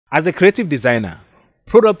As a creative designer,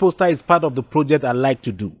 product poster is part of the project I like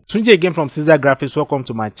to do. Tunji again from Caesar Graphics. Welcome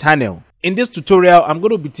to my channel. In this tutorial, I'm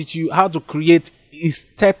going to be teaching you how to create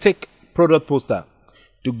aesthetic product poster.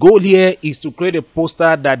 The goal here is to create a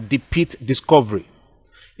poster that depicts discovery.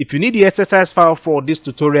 If you need the exercise file for this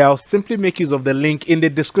tutorial, simply make use of the link in the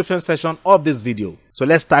description section of this video. So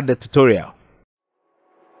let's start the tutorial.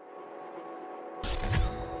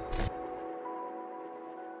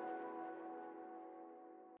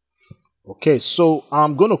 Okay, so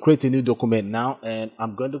I'm going to create a new document now, and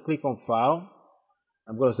I'm going to click on File.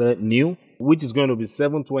 I'm going to select New, which is going to be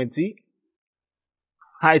 720.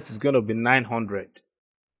 Height is going to be 900.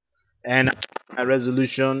 And my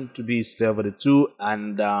resolution to be 72,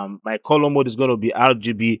 and my color mode is going to be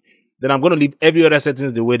RGB. Then I'm going to leave every other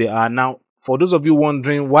settings the way they are. Now, for those of you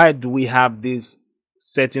wondering, why do we have these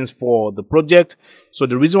settings for the project? So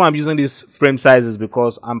the reason why I'm using this frame size is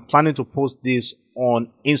because I'm planning to post this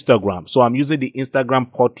on Instagram. So I'm using the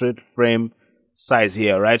Instagram portrait frame size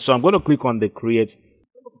here, right? So I'm going to click on the create,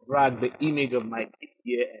 drag the image of my kid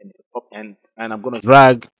here, and I'm going to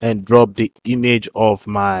drag and drop the image of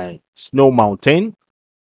my snow mountain.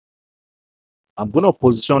 I'm going to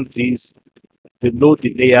position this below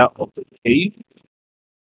the layer of the cave.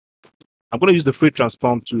 I'm going to use the free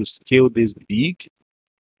transform to scale this big,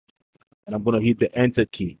 and I'm going to hit the enter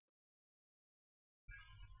key.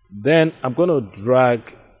 Then I'm going to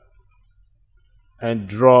drag and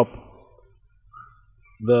drop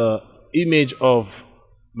the image of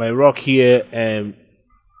my rock here, and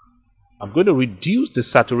I'm going to reduce the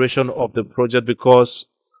saturation of the project because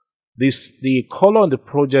the color on the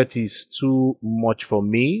project is too much for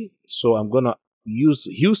me. So I'm going to use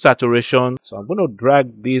Hue Saturation. So I'm going to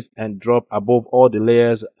drag this and drop above all the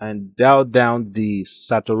layers and dial down the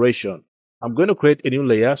saturation. I'm going to create a new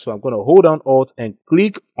layer. So I'm going to hold down Alt and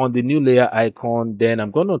click on the new layer icon. Then I'm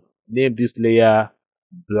going to name this layer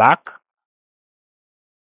black.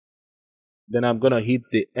 Then I'm going to hit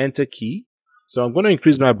the enter key. So I'm going to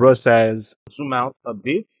increase my brush size, zoom out a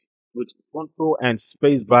bit with Control and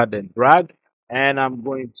space bar, then drag. And I'm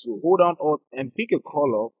going to hold down Alt and pick a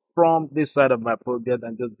color from this side of my project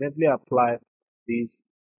and just gently apply this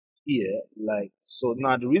here like so.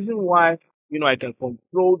 Now the reason why I can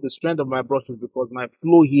control the strength of my brush is because my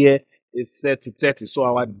flow here is set to 30. So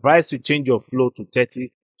I would advise to change your flow to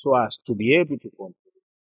 30 so as to be able to control the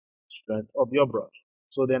strength of your brush.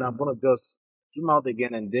 So then I'm going to just zoom out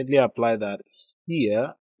again and gently apply that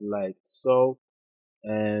here like so,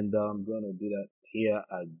 and I'm going to do that here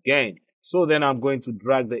again. So then I'm going to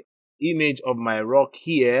drag the image of my rock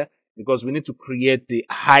here because we need to create the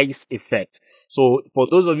ice effect. So for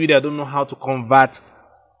those of you that don't know how to convert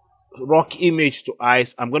rock image to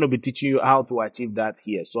ice, I'm going to be teaching you how to achieve that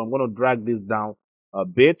here. So I'm going to drag this down a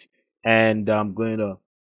bit, and I'm going to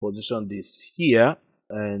position this here,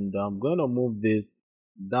 and I'm going to move this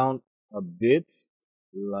down a bit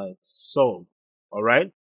like so. All right.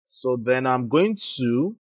 So then I'm going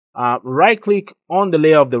to right click on the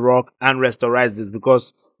layer of the rock and rasterize this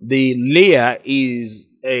because the layer is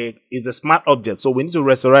a smart object. So we need to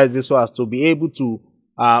rasterize this so as to be able to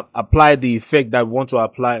apply the effect that we want to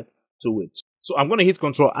apply to it. So I'm going to hit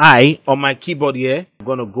Control I on my keyboard here. I'm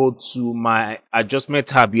going to go to my adjustment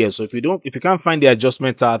tab here. So if you can't find the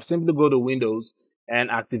adjustment tab, simply go to Windows and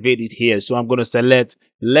activate it here. So I'm going to select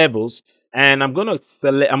levels, and I'm going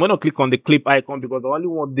to click on the clip icon because I only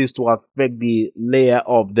want this to affect the layer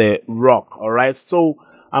of the rock. All right. So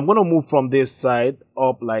I'm going to move from this side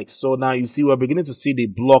up like so. Now you see we're beginning to see the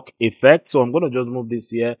block effect. So I'm going to just move this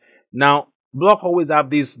here. Now block always have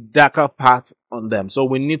this darker part on them, so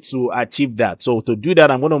we need to achieve that. So to do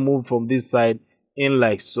that, I'm going to move from this side in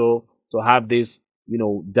like so to have this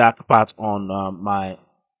dark part on my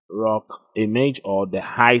rock image or the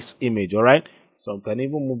ice image. All right, so I can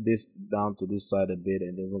even move this down to this side a bit,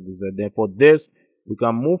 and then move this side. Then for this, we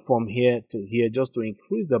can move from here to here just to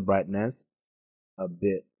increase the brightness a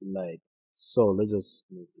bit like so. Let's just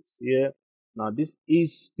move this here. Now this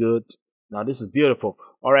is good. Now this is beautiful.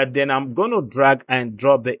 All right, then I'm going to drag and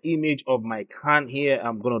drop the image of my can here.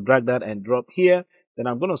 I'm going to drag that and drop here. Then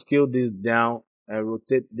I'm going to scale this down and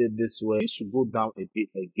rotate it this way. It should go down a bit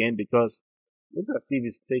again because it looks as if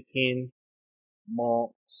it's taking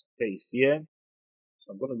more space here.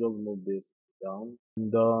 So I'm going to just move this down,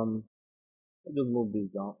 and I'll just move this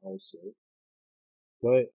down also.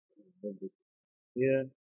 Okay, move this here.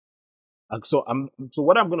 So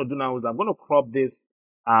what I'm going to do now is I'm going to crop this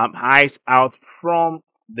ice out from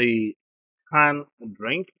the can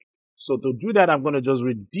drink. So to do that, I'm going to just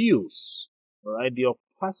reduce, all right, the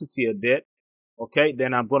opacity a bit. Okay,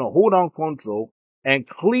 then I'm going to hold on Control and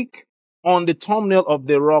click on the thumbnail of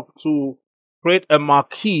the rock to create a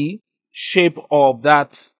marquee shape of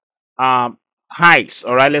that heights.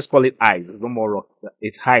 All right, let's call it eyes. It's no more rock,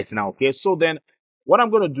 it's heights now. Okay, so then what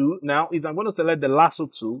I'm going to do now is I'm going to select the lasso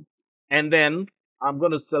tool, and then I'm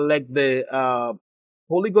going to select the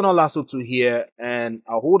polygonal lasso tool here, and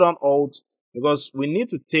I'll hold on Alt because we need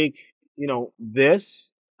to take,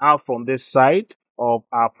 this out from this side of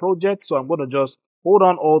our project. So I'm going to just hold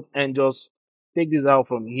on Alt and just take this out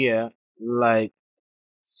from here like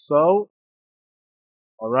so.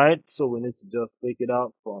 All right, so we need to just take it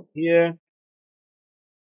out from here.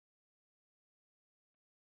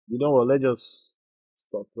 You know what? Let's just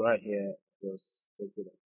stop right here. Just take it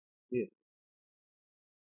out here.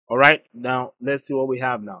 All right, now let's see what we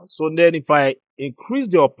have now. So then if I increase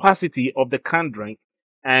the opacity of the can drink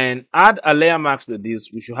and add a layer mask to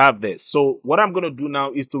this, we should have this. So what I'm going to do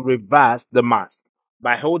now is to reverse the mask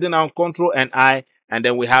by holding down Control and I, and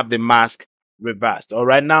then we have the mask reversed. All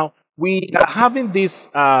right, now we are having this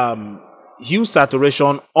hue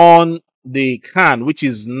saturation on the can, which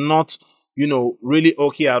is not, really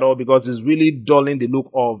okay at all because it's really dulling the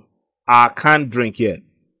look of our can drink here.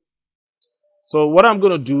 So what I'm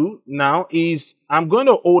going to do now is I'm going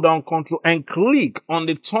to hold down Control and click on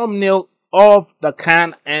the thumbnail of the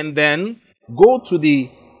can, and then go to the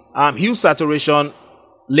hue saturation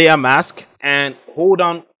layer mask and hold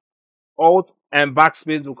down Alt and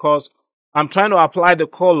backspace because I'm trying to apply the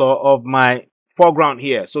color of my foreground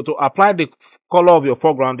here. So to apply the color of your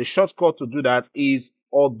foreground, the shortcut to do that is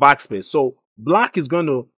Alt backspace. So black is going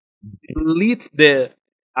to delete the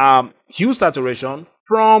hue saturation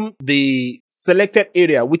from the selected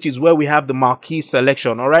area, which is where we have the marquee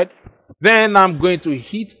selection. All right, then I'm going to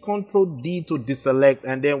hit Ctrl D to deselect,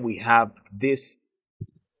 and then we have this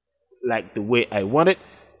like the way I want it.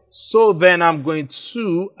 So then I'm going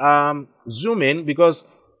to zoom in because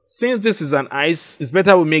since this is an ice, it's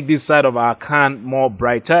better we make this side of our can more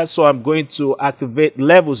brighter. So I'm going to activate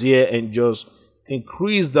levels here and just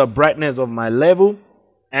increase the brightness of my level,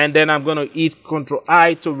 and then I'm going to hit Ctrl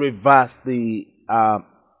I to reverse the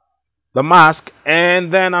mask,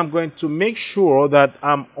 and then I'm going to make sure that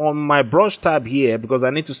I'm on my brush tab here because I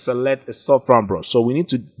need to select a soft round brush. So we need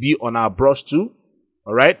to be on our brush too.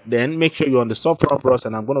 All right, then make sure you're on the soft round brush,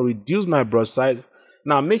 and I'm going to reduce my brush size.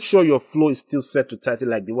 Now make sure your flow is still set to 30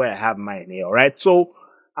 like the way I have mine here. All right, so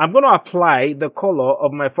I'm going to apply the color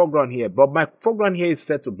of my foreground here, but my foreground here is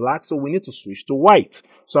set to black, so we need to switch to white.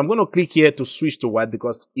 So I'm going to click here to switch to white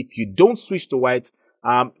because if you don't switch to white,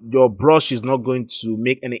 your brush is not going to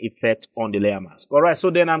make any effect on the layer mask. All right, so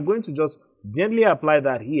then I'm going to just gently apply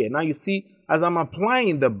that here. Now you see, as I'm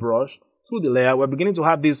applying the brush to the layer, we're beginning to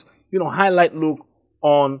have this, highlight look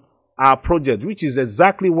on our project, which is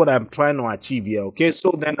exactly what I'm trying to achieve here. Okay,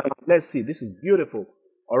 so then let's see, this is beautiful.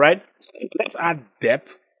 All right, so let's add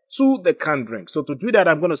depth to the can drink. So to do that,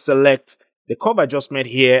 I'm going to select the curve adjustment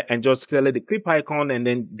here and just select the clip icon and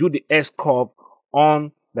then do the S curve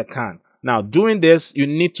on the can. Now doing this, you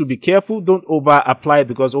need to be careful. Don't over apply it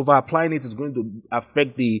because over applying it is going to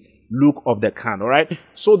affect the look of the can. All right,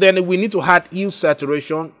 so then we need to add hue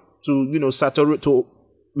saturation to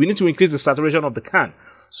we need to increase the saturation of the can.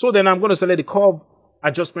 So then I'm going to select the curve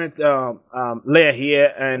adjustment layer here,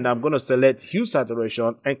 and I'm going to select hue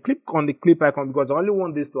saturation and click on the clip icon because I only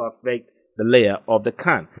want this to affect the layer of the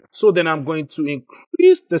can. So then I'm going to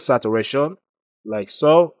increase the saturation like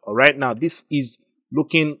so. All right, now this is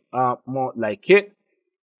looking more like it.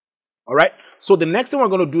 All right, so the next thing we're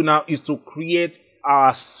going to do now is to create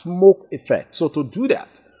our smoke effect. So to do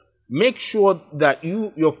that, make sure that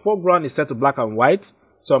your foreground is set to black and white.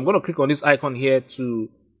 So I'm going to click on this icon here to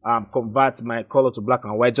convert my color to black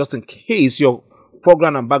and white, just in case your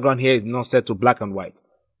foreground and background here is not set to black and white.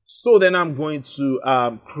 So then I'm going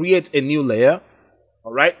to create a new layer.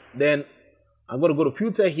 All right, then I'm going to go to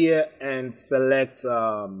filter here and select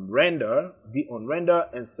render, be on render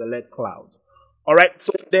and select cloud. All right,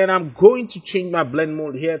 so then I'm going to change my blend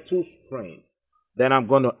mode here to screen. Then I'm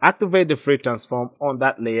going to activate the free transform on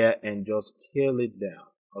that layer and just scale it down.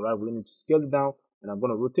 All right, we need to scale it down. And I'm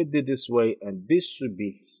going to rotate it this way, and this should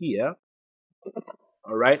be here.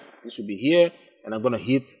 All right, this should be here, and I'm going to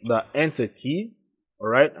hit the enter key. All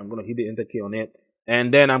right, I'm going to hit the enter key on it,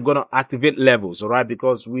 and then I'm going to activate levels. All right,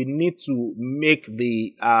 because we need to make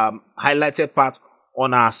the highlighted part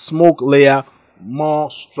on our smoke layer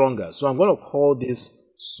more stronger. So I'm going to call this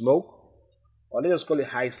smoke, or let's just call it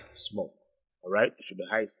high smoke. All right, it should be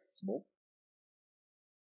high smoke.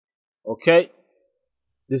 Okay,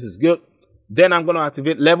 this is good. Then I'm going to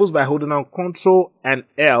activate levels by holding down Ctrl and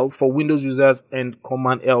L for Windows users and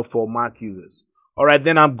Command L for Mac users. All right,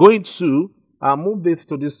 then I'm going to I'll move this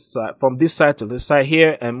to this side, from this side to this side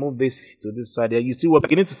here, and move this to this side here. You see, we're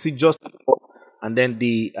beginning to see just, and then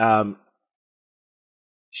the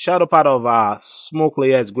shadow part of our smoke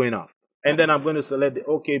layer is going off. And then I'm going to select the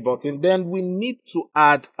OK button. Then we need to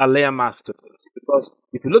add a layer mask to this, because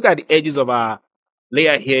if you look at the edges of our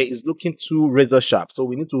layer here, it's looking too razor sharp. So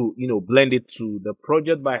we need to, blend it to the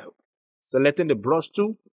project by selecting the brush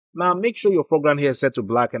tool. Now make sure your foreground here is set to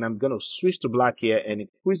black, and I'm going to switch to black here and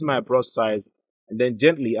increase my brush size, and then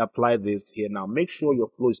gently apply this here. Now make sure your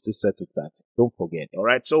flow is still set to that. Don't forget. All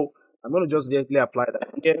right. So I'm going to just gently apply that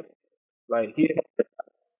here, right here.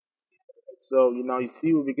 So you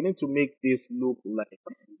see we're beginning to make this look like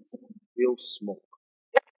it's real smoke.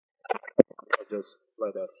 I'll just apply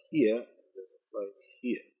that here, just apply it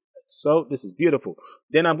here. So this is beautiful.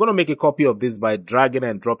 Then I'm going to make a copy of this by dragging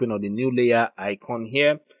and dropping on the new layer icon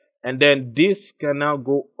here. And then this can now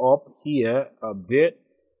go up here a bit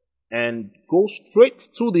and go straight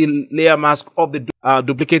to the layer mask of the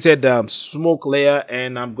duplicated smoke layer.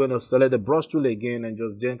 And I'm going to select the brush tool again and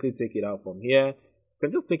just gently take it out from here. You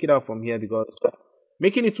can just take it out from here, because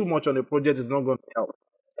making it too much on the project is not going to help.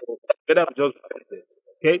 So better just do it.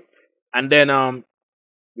 Okay. And then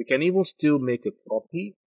we can even still make a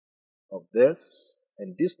copy of this,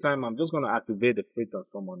 and this time I'm just going to activate the free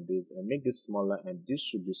transform on this and make this smaller, and this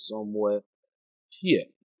should be somewhere here.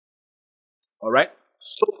 All right.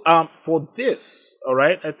 So for this, all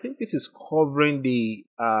right, I think this is covering the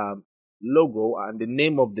logo and the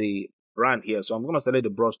name of the brand here. So I'm going to select the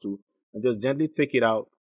brush tool and just gently take it out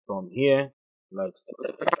from here, like so.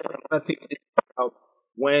 Take it out.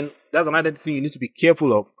 When that's another thing you need to be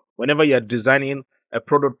careful of whenever you're designing a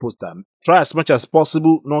product poster. Try as much as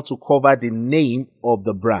possible not to cover the name of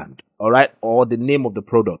the brand, all right, or the name of the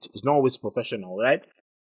product. It's not always professional, right?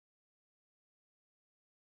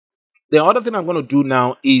 The other thing I'm going to do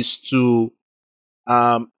now is to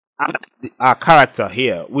add our character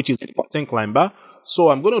here, which is Button Climber. So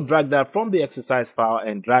I'm going to drag that from the exercise file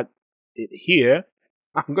and drag it here.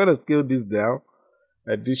 I'm going to scale this down.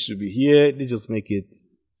 This should be here. Let's just make it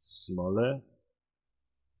smaller.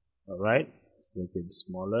 All right. Let's make it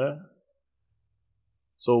smaller.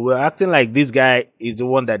 So we're acting like this guy is the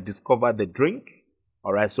one that discovered the drink.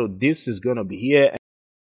 All right. So this is going to be here.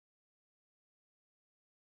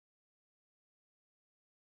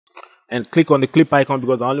 And click on the clip icon,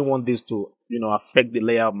 because I only want this to, affect the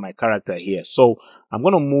layer of my character here. So I'm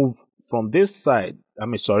going to move from this side.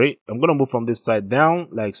 I'm going to move from this side down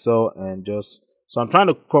like so, and so I'm trying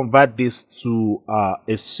to convert this to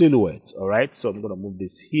a silhouette. All right. So I'm going to move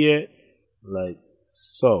this here like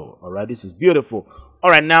so. All right. This is beautiful. All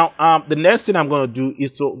right. Now, the next thing I'm going to do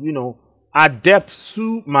is to, add depth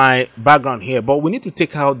to my background here, but we need to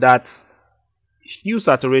take out that hue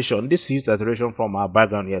saturation, this hue saturation from our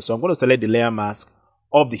background here. So I'm going to select the layer mask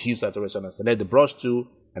of the hue saturation and select the brush tool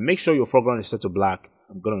and make sure your foreground is set to black.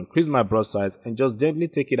 I'm going to increase my brush size and just gently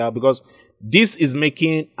take it out, because this is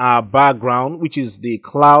making our background, which is the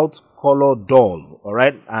cloud color, dull. All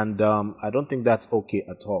right. And I don't think that's okay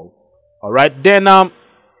at all. All right. Then I'm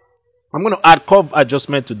going to add curve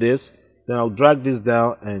adjustment to this. Then I'll drag this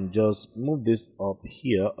down and just move this up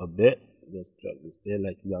here a bit. Just drag this there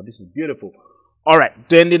like that. This is beautiful. All right,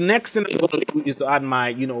 then the next thing I'm going to do is to add my,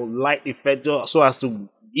 light effect, so as to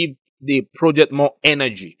give the project more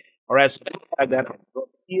energy. All right, so like that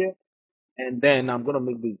here, and then I'm going to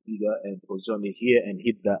make this bigger and position it here and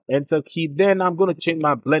hit the enter key. Then I'm going to change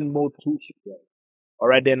my blend mode to square. All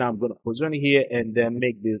right, then I'm going to position it here and then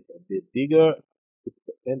make this a bit bigger. Hit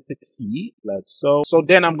the enter key like so. So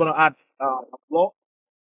then I'm going to add a block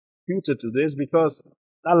filter to this, because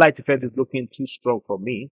that light effect is looking too strong for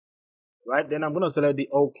me. Right, then I'm going to select the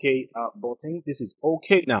OK button. This is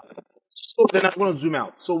OK now. So then I'm going to zoom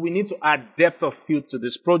out. So we need to add depth of field to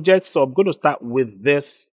this project. So I'm going to start with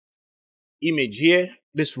this image here,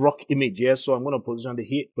 this rock image here. So I'm going to position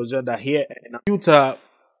that here, and filter,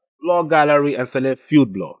 blur gallery, and select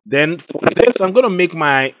field blur. Then for this, I'm going to make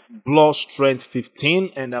my blur strength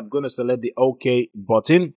 15, and I'm going to select the OK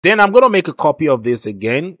button. Then I'm going to make a copy of this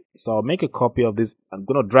again. So I'll make a copy of this. I'm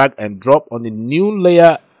going to drag and drop on the new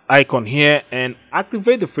layer icon here and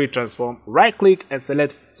activate the free transform. Right click and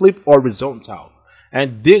select flip horizontal,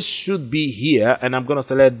 and this should be here, and I'm going to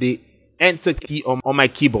select the enter key on my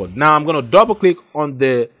keyboard. Now I'm going to double click on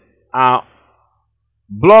the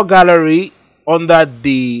blur gallery under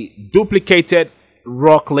the duplicated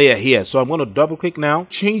rock layer here. So I'm going to double click now,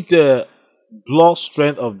 change the blur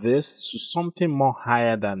strength of this to something more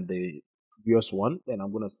higher than the previous one. Then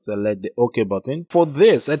I'm going to select the OK button. For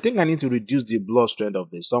this, I think I need to reduce the blur strength of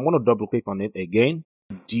this. So I'm going to double click on it again,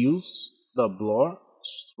 reduce the blur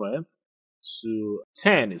strength. to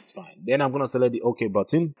 10 is fine. Then I'm going to select the OK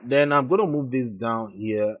button. Then I'm going to move this down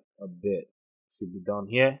here a bit. Should be down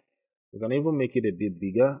here. We can even make it a bit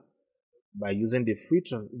bigger by using the free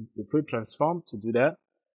transform to do that.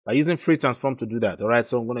 By using free transform to do that. All right,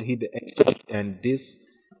 so I'm going to hit the Enter, and this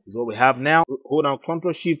is what we have now. Hold down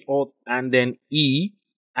Control Shift Alt and then E,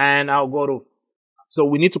 and I'll go to. So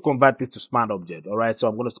we need to convert this to smart object. All right, so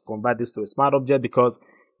I'm going to convert this to a smart object because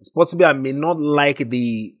it's possible I may not like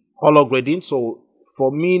the color grading. So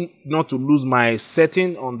for me not to lose my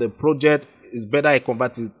setting on the project, it's better I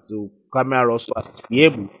convert it to camera raw so as to be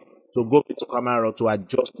able to go to camera raw to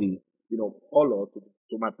adjust the color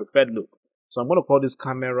to my preferred look. So I'm going to call this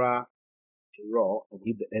camera raw and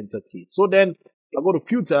hit the enter key. So then I'll go to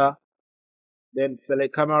filter, then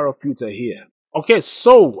select camera raw filter here. Okay,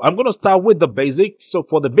 so I'm going to start with the basic. So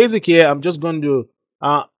for the basic here, I'm just going to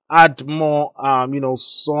add more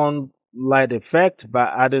sunlight effect by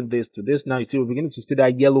adding this to this. Now you see we're beginning to see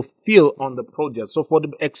that yellow feel on the project. So for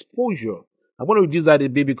the exposure, I'm going to reduce that a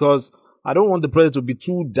bit because I don't want the project to be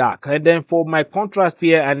too dark. And then for my contrast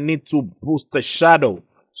here, I need to boost the shadow.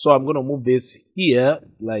 So I'm going to move this here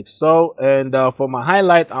like so. And for my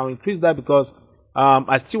highlight, I'll increase that because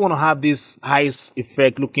I still want to have this ice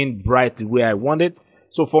effect looking bright the way I want it.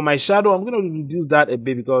 So for my shadow, I'm going to reduce that a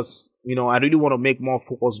bit because, I really want to make more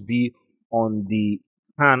focus be on the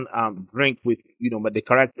can drink with, the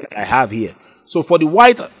character I have here. So for the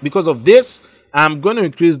white, because of this, I'm going to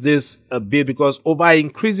increase this a bit because over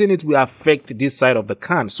increasing it will affect this side of the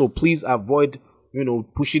can. So please avoid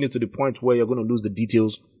pushing it to the point where you're going to lose the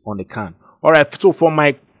details on the can. All right, so for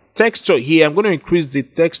my texture here, I'm going to increase the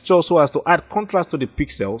texture so as to add contrast to the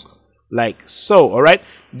pixels like so. All right,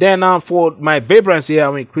 then for my vibrance here,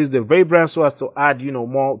 I'll increase the vibrance so as to add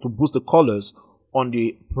more to boost the colors on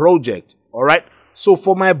the project. All right, so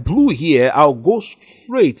for my blue here, I'll go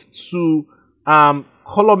straight to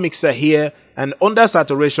color mixer here, and under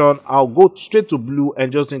saturation I'll go straight to blue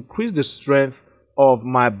and just increase the strength of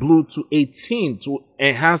my blue to 18 to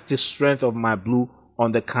enhance the strength of my blue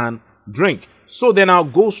on the can drink. So then I'll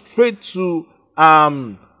go straight to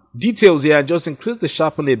details here and just increase the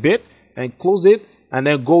sharpen a bit and close it, and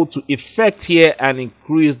then go to effect here and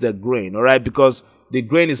increase the grain. All right, because the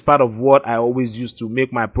grain is part of what I always use to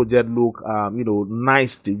make my project look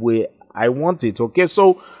nice the way I want it. Okay,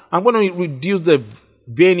 so I'm going to reduce the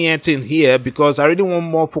vignetting here because I really want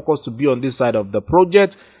more focus to be on this side of the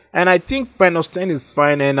project, and I think -10 is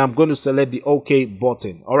fine, and I'm going to select the OK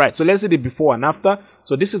button. All right, so let's see the before and after.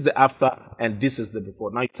 So this is the after and this is the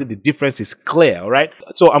before. Now you see the difference is clear. All right,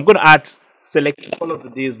 so I'm going to add select all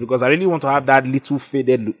of these because I really want to have that little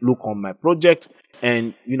faded look on my project,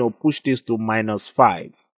 and push this to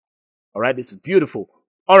 -5. All right, this is beautiful.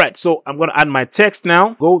 All right, so I'm going to add my text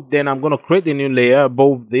now. Then I'm going to create a new layer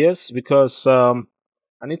above this because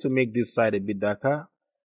I need to make this side a bit darker.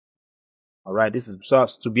 All right, this is so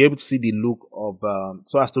as to be able to see the look of logo.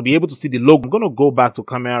 I'm going to go back to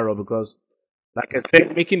camera raw because, like I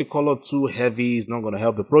said, making the color too heavy is not going to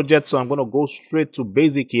help the project. So I'm going to go straight to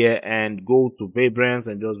basic here and go to vibrance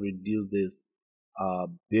and just reduce this a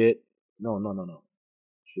bit. No.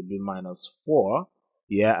 Should be -4.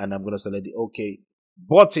 Yeah, and I'm going to select the OK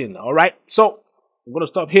button. All right, so I'm going to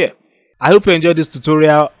stop here. I hope you enjoyed this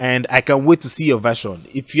tutorial, and I can't wait to see your version.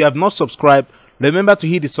 If you have not subscribed, remember to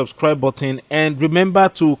hit the subscribe button, and remember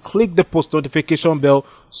to click the post notification bell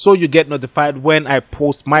so you get notified when I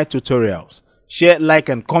post my tutorials. Share, like,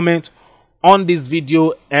 and comment on this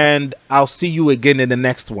video, and I'll see you again in the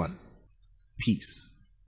next one. Peace.